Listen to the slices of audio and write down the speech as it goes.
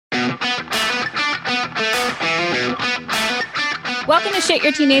Welcome to Shit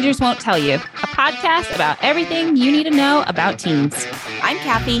Your Teenagers Won't Tell You, a podcast about everything you need to know about teens. I'm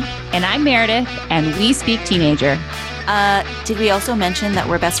Kathy. And I'm Meredith, and we speak teenager. Did we also mention that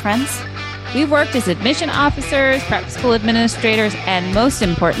we're best friends? We've worked as admission officers, prep school administrators, and most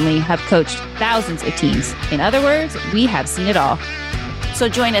importantly, have coached thousands of teens. In other words, we have seen it all. So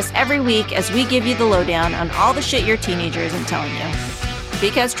join us every week as we give you the lowdown on all the shit your teenager isn't telling you.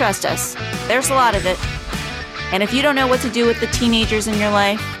 Because trust us, there's a lot of it. And if you don't know what to do with the teenagers in your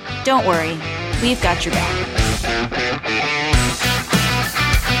life, don't worry, we've got your back.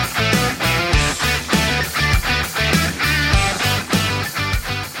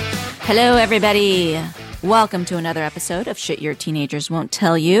 Hello, everybody. Welcome to another episode of Shit Your Teenagers Won't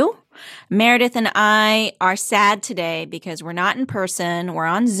Tell You. Meredith and I are sad today because we're not in person. We're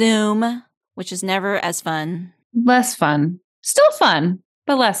on Zoom, which is never as fun. Less fun. Still fun,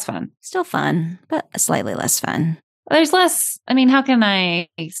 but less fun. Still fun, but slightly less fun. There's less. I mean, how can I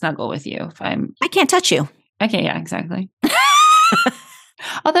snuggle with you if I can't touch you. Okay, yeah, exactly.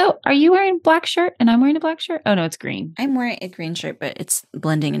 Although, are you wearing a black shirt and I'm wearing a black shirt? Oh, no, it's green. I'm wearing a green shirt, but it's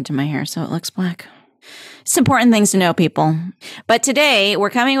blending into my hair, so it looks black. It's important things to know, people. But today, we're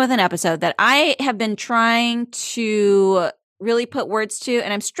coming with an episode that I have been trying to really put words to,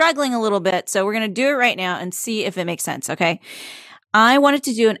 and I'm struggling a little bit, so we're going to do it right now and see if it makes sense, okay? I wanted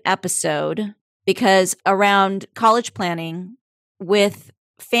to do an episode because around college planning with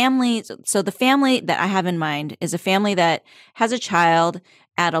families. So the family that I have in mind is a family that has a child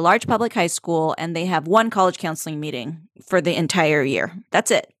at a large public high school, and they have one college counseling meeting for the entire year.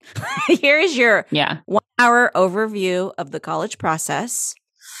 That's it. Here is your 1 hour overview of the college process.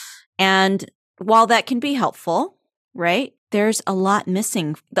 And while that can be helpful, right, there's a lot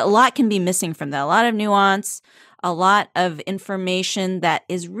missing. A lot can be missing from that. A lot of nuance, a lot of information that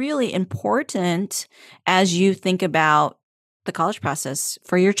is really important as you think about the college process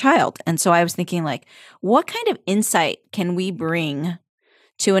for your child. And so I was thinking, like, what kind of insight can we bring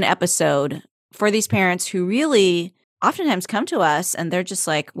to an episode for these parents who really oftentimes come to us and they're just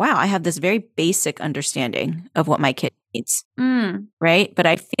like, wow, I have this very basic understanding of what my kid needs, right? But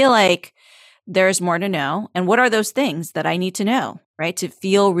I feel like there's more to know. And what are those things that I need to know, right? To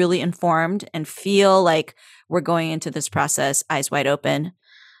feel really informed and feel like we're going into this process eyes wide open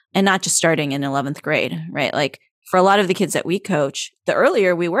and not just starting in 11th grade, right? Like, for a lot of the kids that we coach, the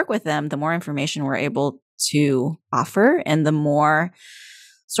earlier we work with them, the more information we're able to offer and the more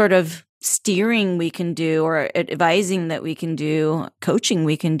sort of steering we can do or advising that we can do, coaching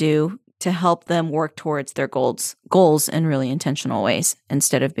we can do to help them work towards their goals in really intentional ways,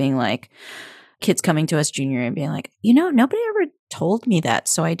 instead of being like kids coming to us junior and being like, nobody ever told me that,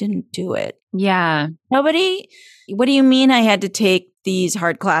 so I didn't do it. Yeah. Nobody. What do you mean I had to take these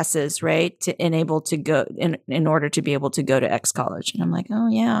hard classes, right, to enable to go in order to be able to go to X college? And I'm like, oh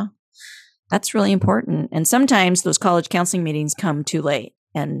yeah, that's really important. And sometimes those college counseling meetings come too late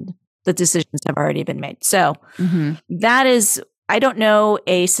and the decisions have already been made. So that is, I don't know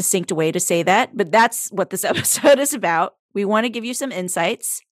a succinct way to say that, but that's what this episode is about. We want to give you some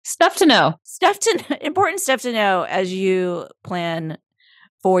insights. Stuff to know. Important stuff to know as you plan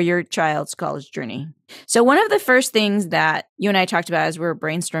for your child's college journey. So one of the first things that you and I talked about as we were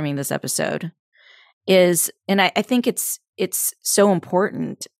brainstorming this episode is, and I think it's so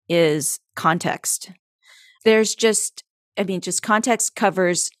important, is context. There's just context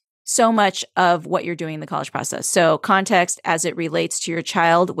covers so much of what you're doing in the college process. So context as it relates to your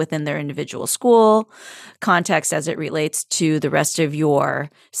child within their individual school, context as it relates to the rest of your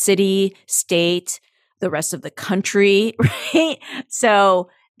city, state, the rest of the country, right? So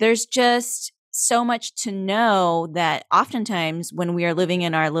there's just so much to know that oftentimes when we are living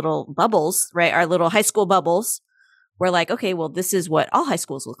in our little bubbles, right, our little high school bubbles, we're like, okay, well, this is what all high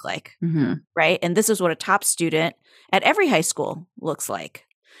schools look like, right? And this is what a top student at every high school looks like.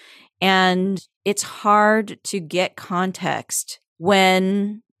 And it's hard to get context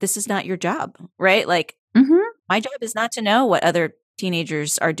when this is not your job, right? Like, my job is not to know what other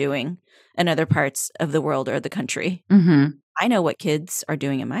teenagers are doing in other parts of the world or the country. I know what kids are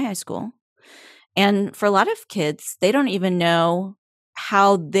doing in my high school. And for a lot of kids, they don't even know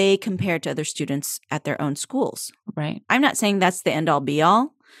how they compare to other students at their own schools. Right. I'm not saying that's the end all be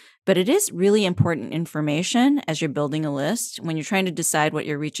all, but it is really important information as you're building a list when you're trying to decide what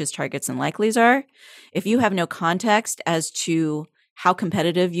your reaches, targets, and likelies are. If you have no context as to how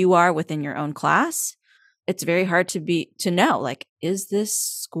competitive you are within your own class, it's very hard to know, like, is this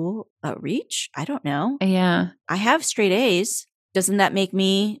school a reach? I don't know. Yeah. I have straight A's. Doesn't that make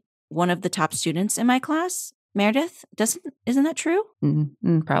me one of the top students in my class? Meredith, isn't that true?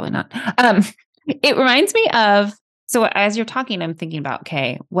 Probably not. It reminds me of, so as you're talking, I'm thinking about,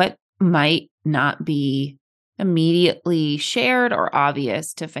 okay, what might not be immediately shared or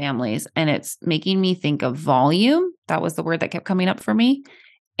obvious to families? And it's making me think of volume. That was the word that kept coming up for me.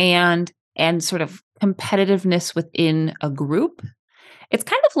 And sort of competitiveness within a group. It's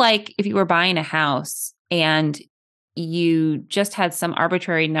kind of like if you were buying a house and you just had some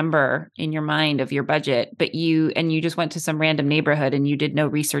arbitrary number in your mind of your budget, but you just went to some random neighborhood and you did no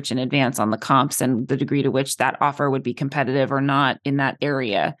research in advance on the comps and the degree to which that offer would be competitive or not in that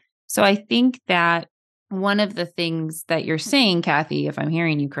area. So I think that one of the things that you're saying, Kathy, if I'm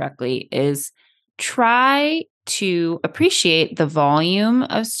hearing you correctly, is try to appreciate the volume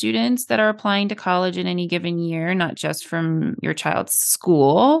of students that are applying to college in any given year, not just from your child's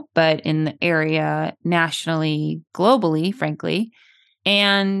school, but in the area nationally, globally, frankly,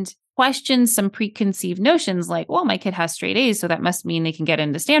 and question some preconceived notions like, well, my kid has straight A's, so that must mean they can get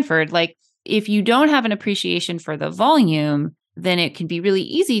into Stanford. Like, if you don't have an appreciation for the volume, then it can be really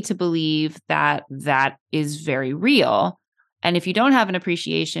easy to believe that that is very real. And if you don't have an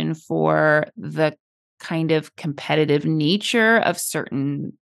appreciation for the kind of competitive nature of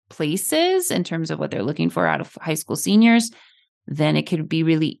certain places in terms of what they're looking for out of high school seniors, then it could be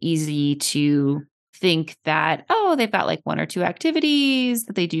really easy to think that, oh, they've got like one or two activities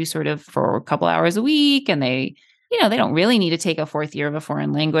that they do sort of for a couple hours a week. And they don't really need to take a fourth year of a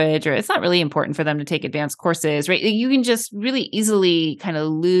foreign language, or it's not really important for them to take advanced courses, right? You can just really easily kind of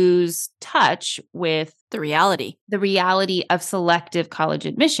lose touch with the reality of selective college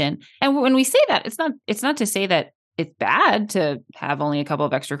admission. And when we say that, it's not to say that it's bad to have only a couple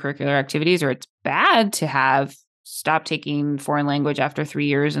of extracurricular activities, or it's bad to stop taking foreign language after 3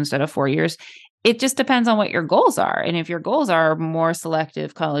 years instead of 4 years. It just depends on what your goals are. And if your goals are more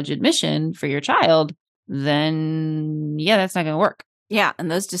selective college admission for your child, then yeah, that's not going to work. Yeah.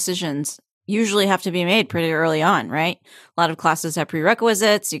 And those decisions usually have to be made pretty early on, right? A lot of classes have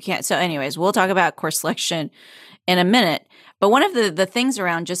prerequisites. You can't. So anyways, we'll talk about course selection in a minute. But one of the things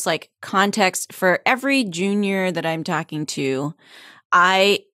around just like context for every junior that I'm talking to,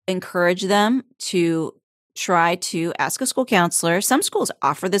 I encourage them to try to ask a school counselor. Some schools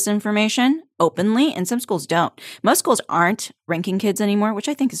offer this information openly and some schools don't. Most schools aren't ranking kids anymore, which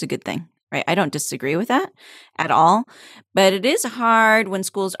I think is a good thing. Right. I don't disagree with that at all. But it is hard when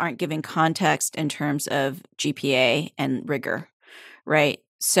schools aren't giving context in terms of GPA and rigor. Right.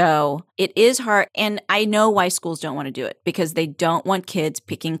 So it is hard. And I know why schools don't want to do it, because they don't want kids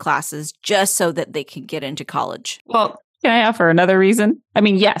picking classes just so that they can get into college. Well, can I offer another reason? I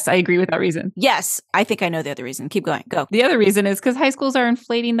mean, yes, I agree with that reason. Yes. I think I know the other reason. Keep going. Go. The other reason is because high schools are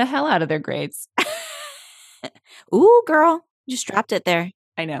inflating the hell out of their grades. Ooh, girl, you just dropped it there.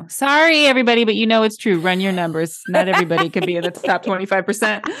 I know. Sorry, everybody, but it's true. Run your numbers. Not everybody could be in the top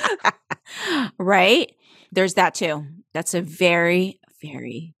 25%. Right? There's that too. That's a very,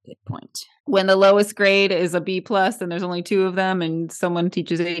 very good point. When the lowest grade is a B+ and there's only 2 of them and someone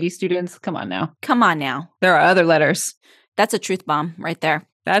teaches 80 students, come on now. Come on now. There are other letters. That's a truth bomb right there.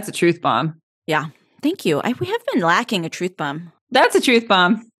 That's a truth bomb. Yeah. Thank you. We have been lacking a truth bomb. That's a truth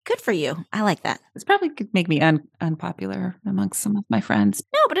bomb. Good for you. I like that. This probably could make me unpopular amongst some of my friends.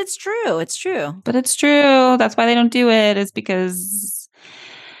 No, but it's true. It's true. But it's true. That's why they don't do it, is because...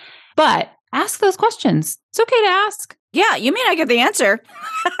 But ask those questions. It's okay to ask. Yeah, you may not get the answer,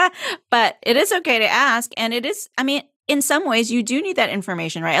 but it is okay to ask. And it is, I mean, in some ways, you do need that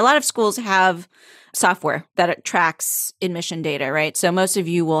information, right? A lot of schools have software that tracks admission data, right? So most of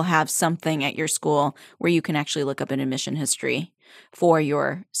you will have something at your school where you can actually look up an admission history for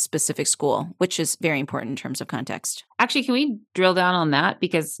your specific school, which is very important in terms of context. Actually, can we drill down on that?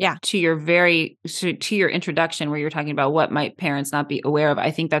 Because to your introduction where you're talking about what might parents not be aware of,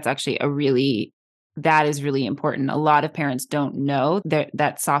 I think that's actually that is really important. A lot of parents don't know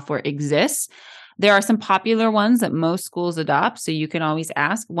that software exists. There are some popular ones that most schools adopt, so you can always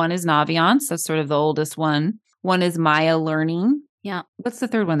ask. One is Naviance. That's sort of the oldest one. One is Maya Learning. Yeah. What's the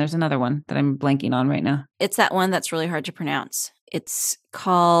third one? There's another one that I'm blanking on right now. It's that one that's really hard to pronounce. It's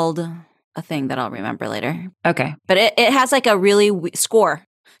called a thing that I'll remember later. Okay. But it has like a really Score.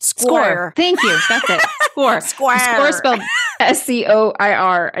 Thank you. That's it. Score. Score spelled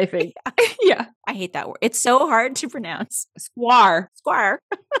SCOIR, I think. Yeah. I hate that word. It's so hard to pronounce. Square.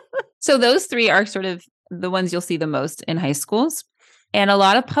 So those 3 are sort of the ones you'll see the most in high schools. And a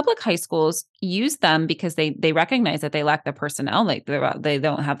lot of public high schools use them because they recognize that they lack the personnel. Like they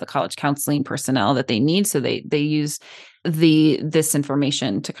don't have the college counseling personnel that they need. So they use this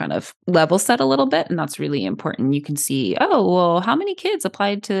information to kind of level set a little bit. And that's really important. You can see, oh, well, how many kids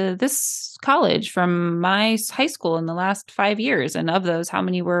applied to this college from my high school in the last 5 years? And of those, how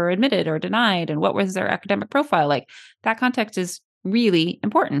many were admitted or denied? And what was their academic profile? Like, that context is really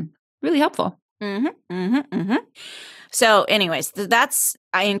important, really helpful. So anyways,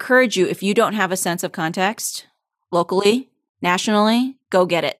 I encourage you, if you don't have a sense of context locally, nationally, go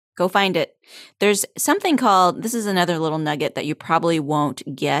get it. Go find it. There's something called, this is another little nugget that you probably won't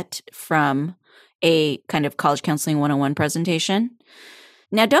get from a kind of college counseling 101 presentation.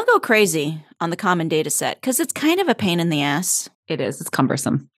 Now, don't go crazy on the common data set because it's kind of a pain in the ass. It is. It's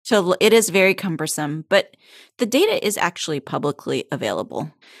cumbersome. So it is very cumbersome, but the data is actually publicly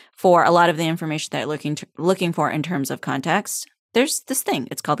available for a lot of the information that you're looking for in terms of context. There's this thing.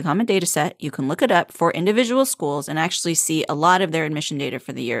 It's called the Common Data Set. You can look it up for individual schools and actually see a lot of their admission data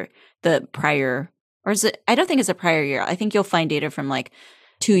for the year, the prior, or is it? I don't think it's a prior year. I think you'll find data from like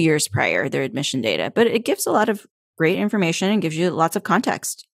 2 years prior, their admission data, but it gives a lot of great information and gives you lots of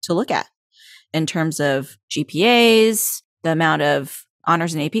context to look at in terms of GPAs, the amount of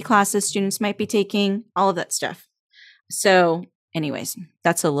honors and AP classes students might be taking, all of that stuff. So anyways,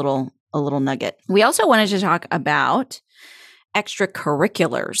 that's a little nugget. We also wanted to talk about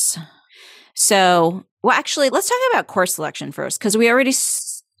extracurriculars. So, well, actually, let's talk about course selection first, because we already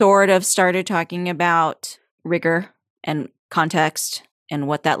sort of started talking about rigor and context and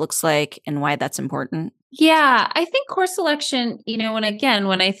what that looks like and why that's important. Yeah, I think course selection, and again,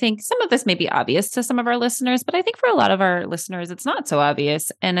 when I think some of this may be obvious to some of our listeners, but I think for a lot of our listeners, it's not so obvious.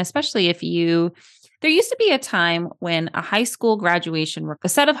 And especially there used to be a time when a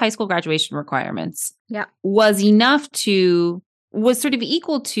set of high school graduation requirements was sort of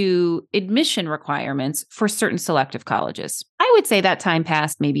equal to admission requirements for certain selective colleges. I would say that time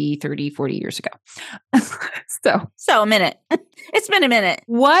passed maybe 30, 40 years ago. So a minute. It's been a minute.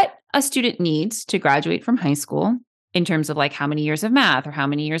 What a student needs to graduate from high school in terms of like how many years of math or how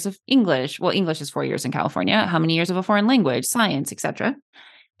many years of English, well, English is 4 years in California, how many years of a foreign language, science, etc.,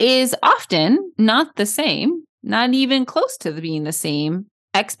 is often not the same, not even close to being the same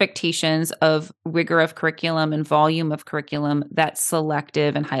expectations of rigor of curriculum and volume of curriculum that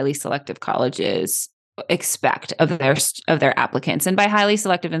selective and highly selective colleges expect of their applicants. And by highly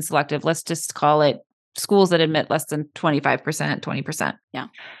selective and selective, let's just call it schools that admit less than 25%, 20%. Yeah.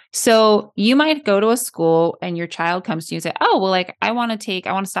 So you might go to a school and your child comes to you and say, oh, well, like I want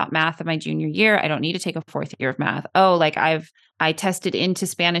to stop math in my junior year. I don't need to take a fourth year of math. Oh, like I tested into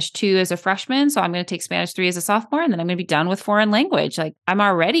Spanish 2 as a freshman, so I'm going to take Spanish 3 as a sophomore, and then I'm going to be done with foreign language. Like I'm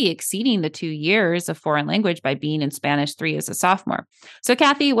already exceeding the 2 years of foreign language by being in Spanish 3 as a sophomore. So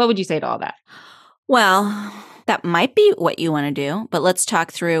Kathy, what would you say to all that? Well, that might be what you want to do, but let's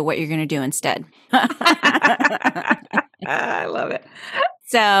talk through what you're going to do instead. I love it.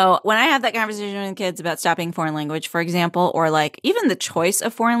 So when I have that conversation with kids about stopping foreign language, for example, or like even the choice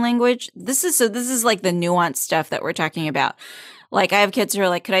of foreign language, this is like the nuanced stuff that we're talking about. Like I have kids who are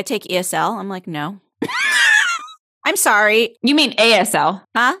like, could I take ESL? I'm like, no. I'm sorry. You mean ASL?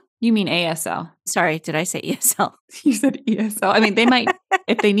 Huh? You mean ASL. Sorry, did I say ESL? You said ESL. I mean, they might,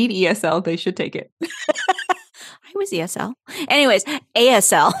 if they need ESL, they should take it. I was ESL. Anyways,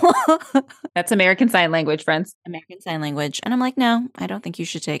 ASL. That's American Sign Language, friends. American Sign Language. And I'm like, no, I don't think you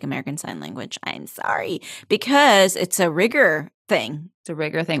should take American Sign Language. I'm sorry. Because it's a rigor thing. It's a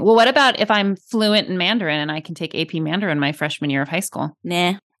rigor thing. Well, what about if I'm fluent in Mandarin and I can take AP Mandarin my freshman year of high school?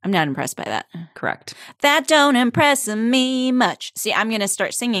 Nah, I'm not impressed by that. Correct. That don't impress me much. See, I'm going to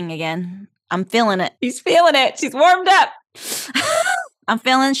start singing again. I'm feeling it. She's feeling it. She's warmed up. I'm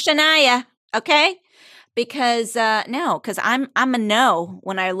feeling Shania. Okay? Because because I'm a no.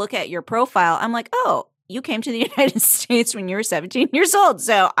 When I look at your profile, I'm like, oh, you came to the United States when you were 17 years old.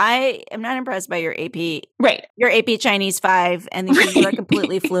 So I am not impressed by your AP. Right. Your AP Chinese 5, and you are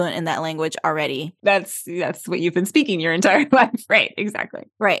completely fluent in that language already. That's what you've been speaking your entire life. Right. Exactly.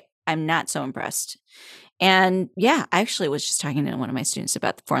 Right. I'm not so impressed. And yeah, I actually was just talking to one of my students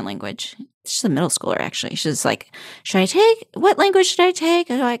about the foreign language. She's a middle schooler, actually. She's like, what language should I take?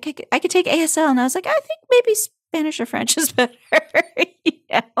 I could take ASL. And I was like, I think maybe Spanish or French is better.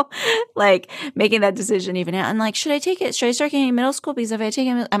 Like making that decision even now. I'm like, should I take it? Should I start getting in middle school? Because if I take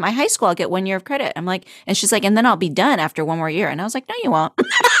it at my high school, I'll get 1 year of credit. I'm like, and she's like, and then I'll be done after 1 more year. And I was like, no, you won't.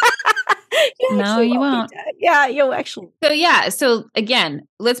 No, you won't. Yeah, you'll actually. So again,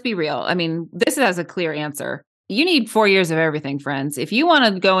 let's be real. I mean, this has a clear answer. You need 4 years of everything, friends. If you want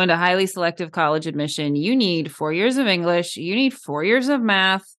to go into highly selective college admission, you need 4 years of English. You need 4 years of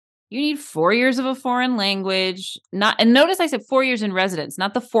math. You need 4 years of a foreign language. And notice I said 4 years in residence,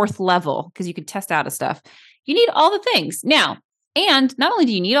 not the fourth level, because you could test out of stuff. you need all the things. Now, and not only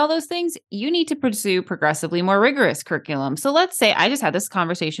do you need all those things, you need to pursue progressively more rigorous curriculum. So let's say I just had this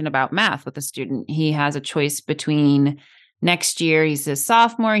conversation about math with a student. He has a choice between next year, he's a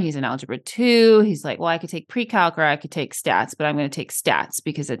sophomore, he's in Algebra 2. He's like, well, I could take pre-calc or I could take stats, but I'm going to take stats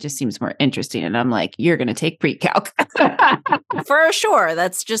because it just seems more interesting. And I'm like, you're going to take pre-calc. For sure.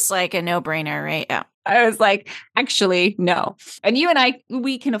 That's just like a no-brainer, right? Yeah. I was like, actually, no. And you and I,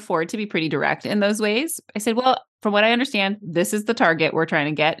 we can afford to be pretty direct in those ways. I said, well, from what I understand, this is the target we're trying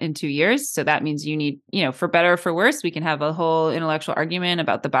to get in 2 years. So that means you need, for better or for worse, we can have a whole intellectual argument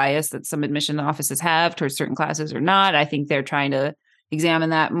about the bias that some admission offices have towards certain classes or not. I think they're trying to examine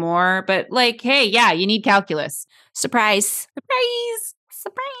that more. But like, hey, yeah, you need calculus. Surprise.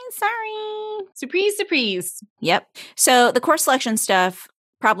 Surprise. Sorry. Surprise. Yep. So the course selection stuff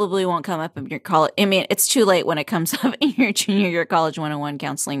probably won't come up in your college. I mean, it's too late when it comes up in your junior year college 101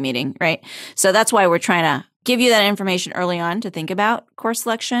 counseling meeting, right? So that's why we're trying to give you that information early on to think about course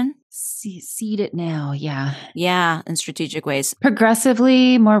selection. Seed it now. Yeah. Yeah. In strategic ways.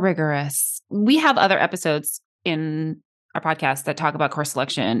 Progressively more rigorous. We have other episodes in our podcast that talk about course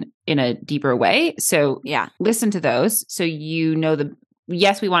selection in a deeper way. So yeah, listen to those. So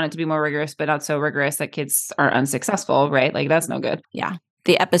yes, we want it to be more rigorous, but not so rigorous that kids are unsuccessful, right? Like that's no good. Yeah.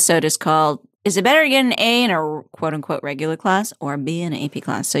 The episode is called, is it better to get an A in a quote unquote regular class or B in an AP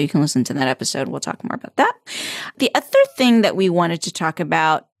class? So you can listen to that episode. We'll talk more about that. The other thing that we wanted to talk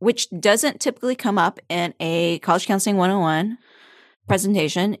about, which doesn't typically come up in a College Counseling 101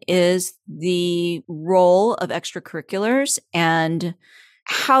 presentation, is the role of extracurriculars and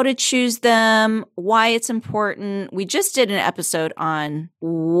how to choose them, why it's important. We just did an episode on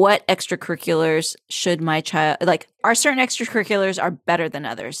what extracurriculars should my child, like, are certain extracurriculars are better than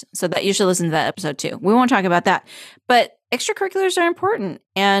others. So that you should listen to that episode too. We won't talk about that, but extracurriculars are important.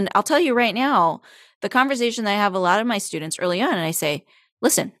 And I'll tell you right now, the conversation that I have a lot of my students early on, and I say,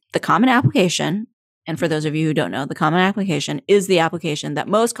 listen, the common application, and for those of you who don't know, the common application is the application that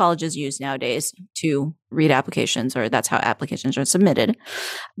most colleges use nowadays to read applications, or that's how applications are submitted.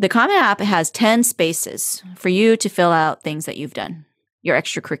 The Common App has 10 spaces for you to fill out things that you've done, your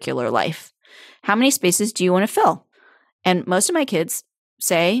extracurricular life. How many spaces do you want to fill? And most of my kids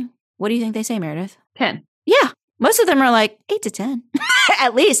say, what do you think they say, Meredith? 10. Yeah. Most of them are like 8 to 10,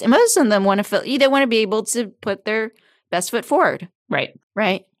 at least. And most of them want to fill, they want to be able to put their best foot forward. Right.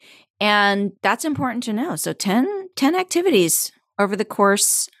 Right. And that's important to know. So 10 activities over the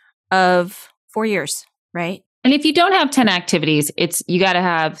course of 4 years, right? And if you don't have 10 activities, you got to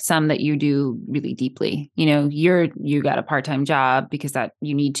have some that you do really deeply. You got a part-time job because that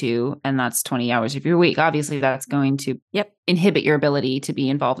you need to, and that's 20 hours of your week. Obviously, that's going to inhibit your ability to be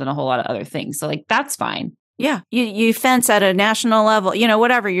involved in a whole lot of other things. So like, that's fine. Yeah. You fence at a national level,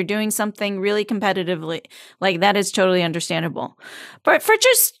 whatever, you're doing something really competitively, like that is totally understandable. But for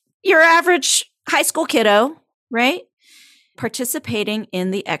just your average high school kiddo, right? Participating in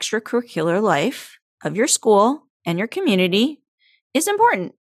the extracurricular life of your school and your community is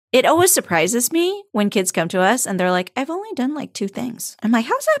important. It always surprises me when kids come to us and they're like, I've only done like 2 things. I'm like,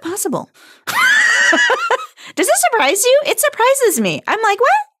 how's that possible? Does it surprise you? It surprises me. I'm like,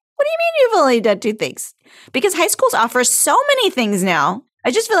 what? What do you mean you've only done 2 things? Because high schools offer so many things now. I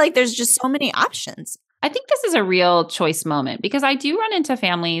just feel like there's just so many options. I think this is a real choice moment because I do run into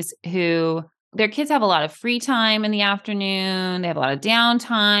families who their kids have a lot of free time in the afternoon. They have a lot of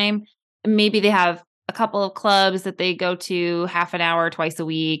downtime. Maybe they have a couple of clubs that they go to half an hour twice a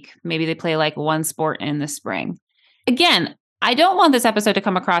week. Maybe they play like one sport in the spring. Again, I don't want this episode to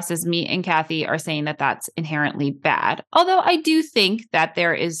come across as me and Kathy are saying that that's inherently bad. Although I do think that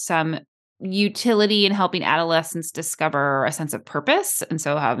there is some utility in helping adolescents discover a sense of purpose. And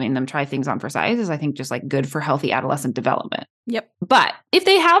so having them try things on for size is, I think, just like good for healthy adolescent development. Yep. But if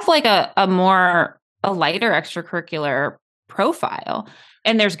they have like a lighter extracurricular profile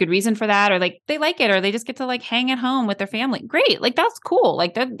and there's good reason for that, or like they like it, or they just get to like hang at home with their family, great. Like that's cool.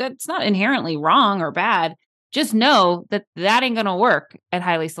 Like that's not inherently wrong or bad. Just know that ain't going to work at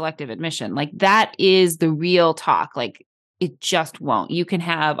highly selective admission. Like that is the real talk. Like it just won't. You can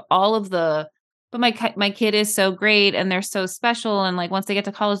have all of but my kid is so great and they're so special. And like, once they get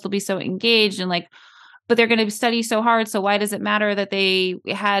to college, they'll be so engaged and like, but they're going to study so hard. So why does it matter that they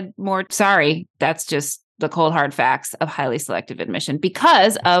had more? Sorry, that's just the cold hard facts of highly selective admission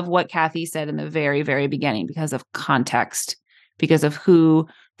because of what Kathy said in the very, very beginning, because of context, because of who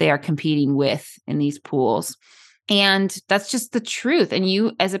they are competing with in these pools. And that's just the truth. And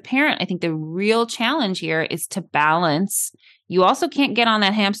you, as a parent, I think the real challenge here is to balance. You also can't get on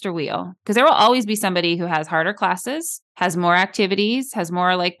that hamster wheel because there will always be somebody who has harder classes, has more activities, has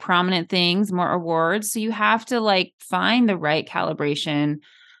more like prominent things, more awards. So you have to like find the right calibration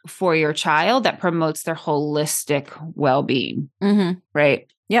for your child that promotes their holistic well-being. Mm-hmm. Right.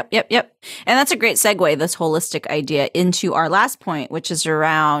 Yep. And that's a great segue, this holistic idea, into our last point, which is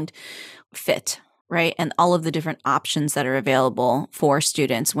around fit. Right. And all of the different options that are available for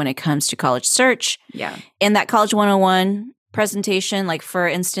students when it comes to college search. Yeah. In that College 101 presentation, like for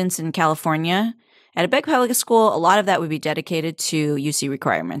instance, in California, at a big public school, a lot of that would be dedicated to UC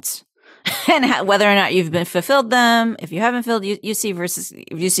requirements and whether or not you've been fulfilled them. If you haven't filled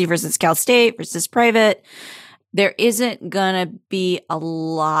UC versus Cal State versus private, there isn't going to be a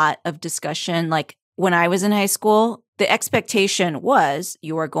lot of discussion. Like when I was in high school, the expectation was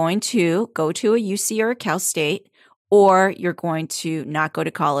you are going to go to a UC or a Cal State, or you're going to not go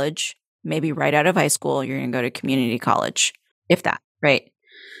to college, maybe right out of high school, you're going to go to community college, if that, right?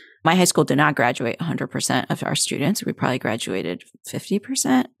 My high school did not graduate 100% of our students. We probably graduated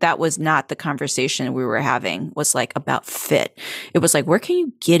 50%. That was not the conversation we were having, was like about fit. It was like, where can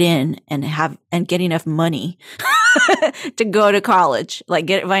you get in and get enough money to go to college, like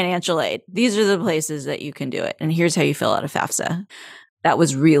get financial aid? These are the places that you can do it. And here's how you fill out a FAFSA. That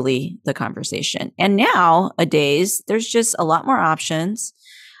was really the conversation. And nowadays, there's just a lot more options.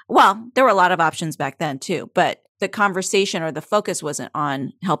 Well, there were a lot of options back then too, but the conversation or the focus wasn't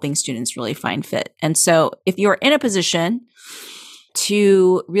on helping students really find fit. And so if you're in a position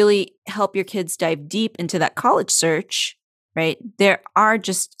to really help your kids dive deep into that college search, right, there are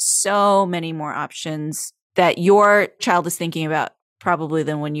just so many more options that your child is thinking about probably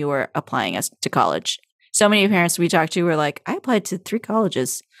than when you were applying us to college. So many parents we talked to were like, I applied to 3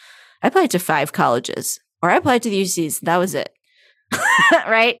 colleges. I applied to 5 colleges, or I applied to the UCs. That was it.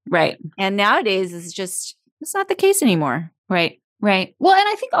 Right? Right. And nowadays it's not the case anymore. Right. Well, and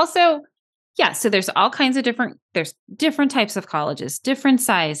I think also, yeah, so there's all kinds of there's different types of colleges, different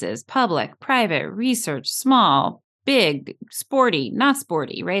sizes, public, private, research, small, big, sporty, not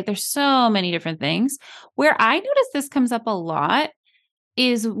sporty, right? There's so many different things. Where I notice this comes up a lot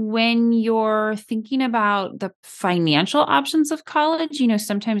is when you're thinking about the financial options of college.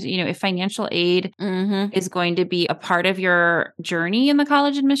 Sometimes, if financial aid is going to be a part of your journey in the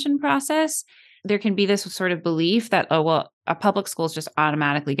college admission process, there can be this sort of belief that, oh, well, a public school is just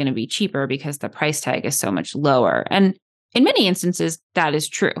automatically going to be cheaper because the price tag is so much lower. And in many instances, that is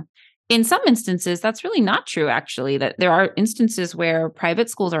true. In some instances, that's really not true, actually, that there are instances where private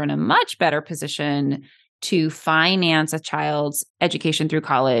schools are in a much better position to finance a child's education through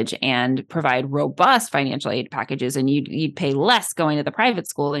college and provide robust financial aid packages. And you'd pay less going to the private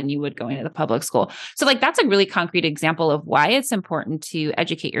school than you would going to the public school. So like, that's a really concrete example of why it's important to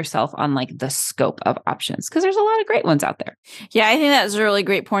educate yourself on like the scope of options, because there's a lot of great ones out there. Yeah, I think that's a really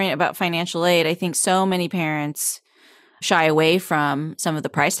great point about financial aid. I think so many parents shy away from some of the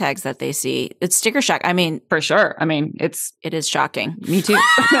price tags that they see. It's sticker shock. I mean, for sure. I mean, it is shocking. Me too.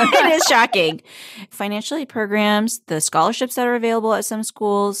 It is shocking. Financial aid programs, the scholarships that are available at some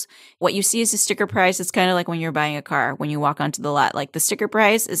schools, what you see is a sticker price. It's kind of like when you're buying a car, when you walk onto the lot, like the sticker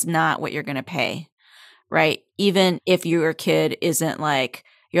price is not what you're going to pay, right? Even if your kid isn't like,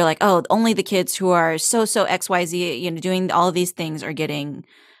 you're like, oh, only the kids who are so XYZ, doing all of these things are getting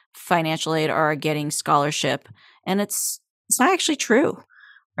financial aid or are getting scholarship. And it's not actually true,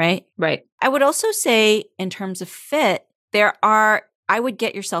 right? Right. I would also say in terms of fit, I would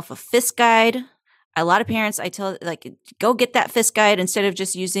get yourself a FISC guide. A lot of parents, I tell, like, go get that FISC guide instead of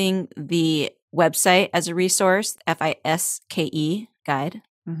just using the website as a resource, FISKE guide.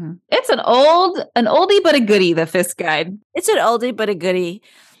 Mm-hmm. It's an oldie but a goodie, the FISC guide. It's an oldie but a goodie.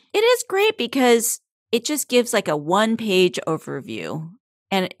 It is great because it just gives like a 1-page overview.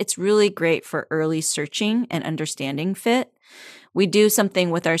 And it's really great for early searching and understanding fit. We do something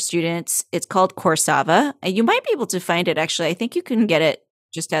with our students. It's called Coursava. And you might be able to find it, actually. I think you can get it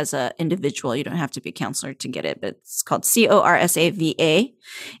just as an individual. You don't have to be a counselor to get it, but it's called Corsava.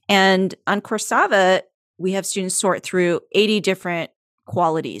 And on Coursava, we have students sort through 80 different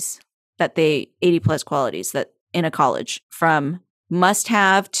qualities 80 plus qualities that in a college, from must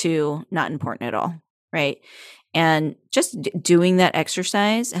have to not important at all, right? And just doing that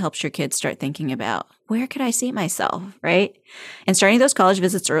exercise helps your kids start thinking about, where could I see myself, right? And starting those college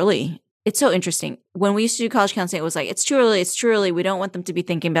visits early. It's so interesting. When we used to do college counseling, it was like, it's too early. We don't want them to be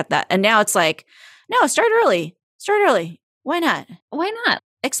thinking about that. And now it's like, no, start early. Why not?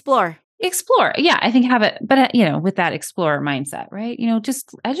 Explore. Yeah, I think have it, but with that explorer mindset, right?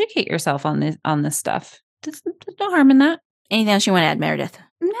 Just educate yourself on this stuff. there's no harm in that. Anything else you want to add, Meredith?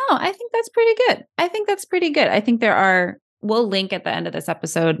 No, I think that's pretty good. I think we'll link at the end of this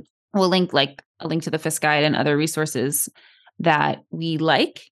episode, we'll link like a link to the FIS guide and other resources that we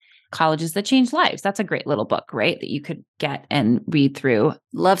like. Colleges That Change Lives. That's a great little book, right? That you could get and read through.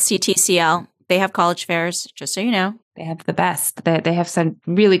 Love CTCL. They have college fairs, just so you know. They have the best. They have some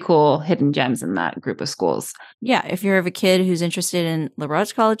really cool hidden gems in that group of schools. Yeah, if you're a kid who's interested in liberal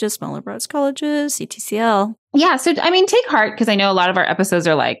arts colleges, small liberal arts colleges, CTCL. Yeah, so I mean, take heart, because I know a lot of our episodes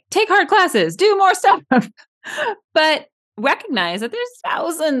are like, take heart classes, do more stuff. But recognize that there's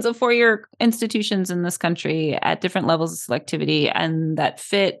thousands of four-year institutions in this country at different levels of selectivity, and that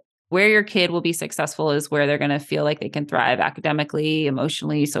fit where your kid will be successful is where they're going to feel like they can thrive academically,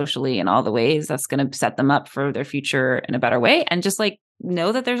 emotionally, socially, in all the ways that's going to set them up for their future in a better way. And just like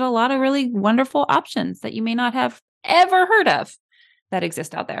know that there's a lot of really wonderful options that you may not have ever heard of that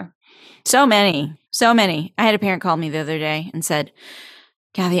exist out there. So many. I had a parent call me the other day and said,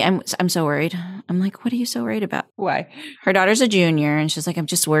 Kathy, I'm so worried. I'm like, what are you so worried about? Why? Her daughter's a junior, and she's like, I'm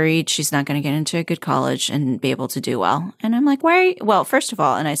just worried she's not going to get into a good college and be able to do well. And I'm like, why are you? Well, first of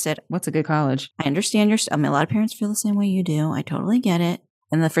all, and I said, what's a good college? I understand a lot of parents feel the same way you do. I totally get it.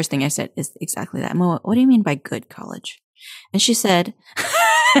 And the first thing I said is exactly that. Mo, what do you mean by good college? And she said,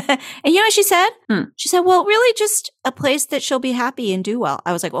 and you know what she said? She said, well, really just a place that she'll be happy and do well.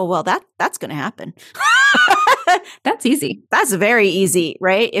 I was like, well, that's going to happen. That's easy. That's very easy,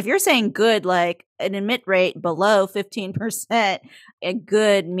 right? If you're saying good, like an admit rate below 15%, and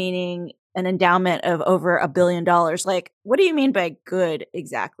good meaning an endowment of over $1 billion, like, what do you mean by good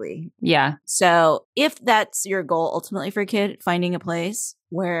exactly? Yeah. So if that's your goal ultimately for a kid, finding a place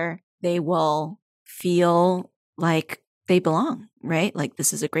where they will feel like they belong, right? Like,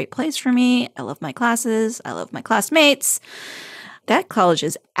 this is a great place for me. I love my classes. I love my classmates. That college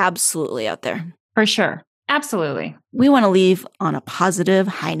is absolutely out there. For sure. Absolutely. We want to leave on a positive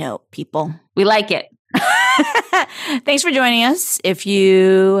high note, people. We like it. Thanks for joining us. If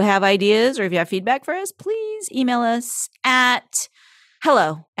you have ideas or if you have feedback for us, please email us at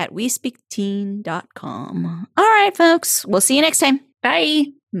hello@wespeakteen.com. All right, folks. We'll see you next time. Bye.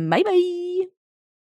 Bye-bye.